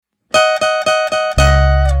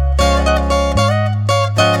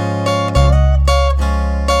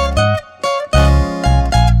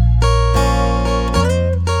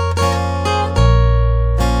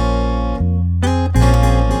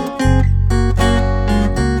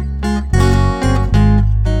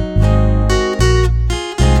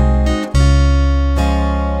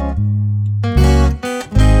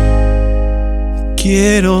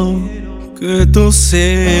Quiero que tú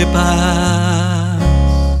sepas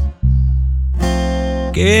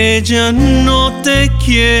que ya no te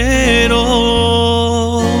quiero,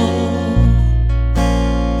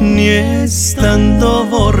 ni estando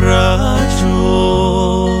borracho.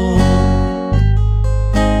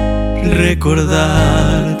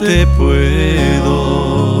 Recordarte puedo.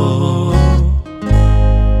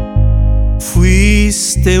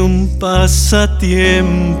 Fuiste un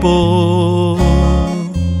pasatiempo,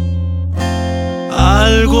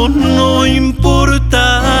 algo no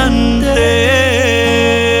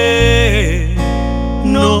importante.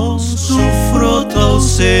 No sufro tu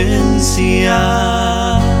ausencia.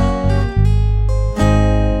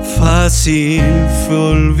 Fácil fue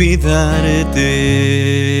olvidarte.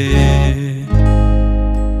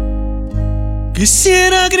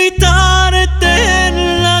 Quisiera gritarte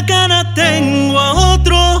en la cara, tengo a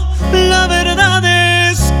otro. La verdad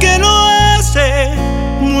es que lo hace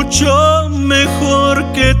mucho mejor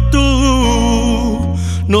que tú.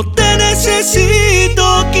 No te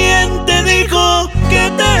necesito. ¿Quién te dijo que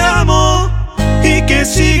te amo y que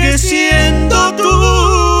sigues siendo tú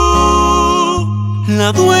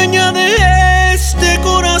la dueña de este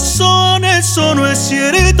corazón? Eso no es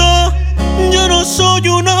cierto. Yo no soy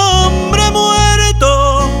un hombre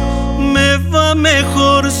muerto. Me va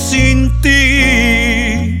mejor sin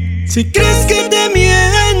ti. Si crees que te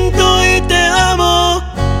miento y te amo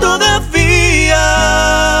todavía,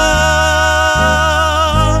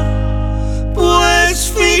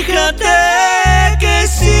 pues fíjate que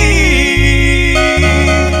sí.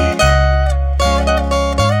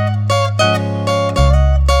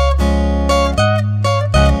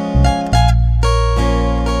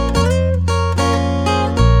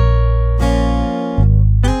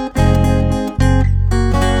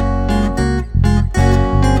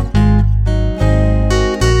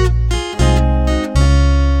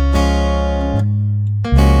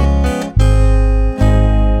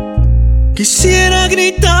 Quisiera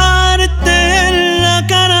gritarte en la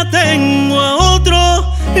cara, tengo a otro.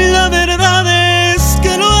 La verdad es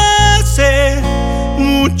que lo hace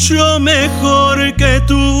mucho mejor que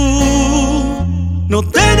tú. No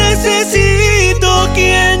te necesito.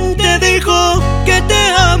 ¿Quién te dijo que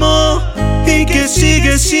te amo y que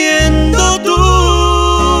sigues siendo tú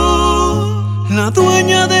la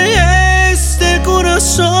dueña de este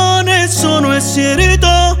corazón? Eso no es cierto.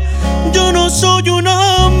 Yo no soy un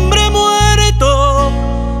hombre muerto.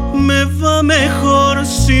 Me va mejor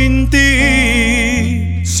sin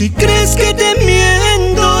ti. Si crees que te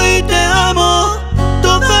miento y te amo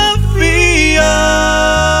todavía,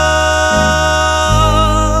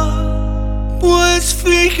 pues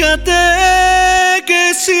fíjate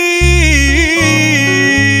que sí.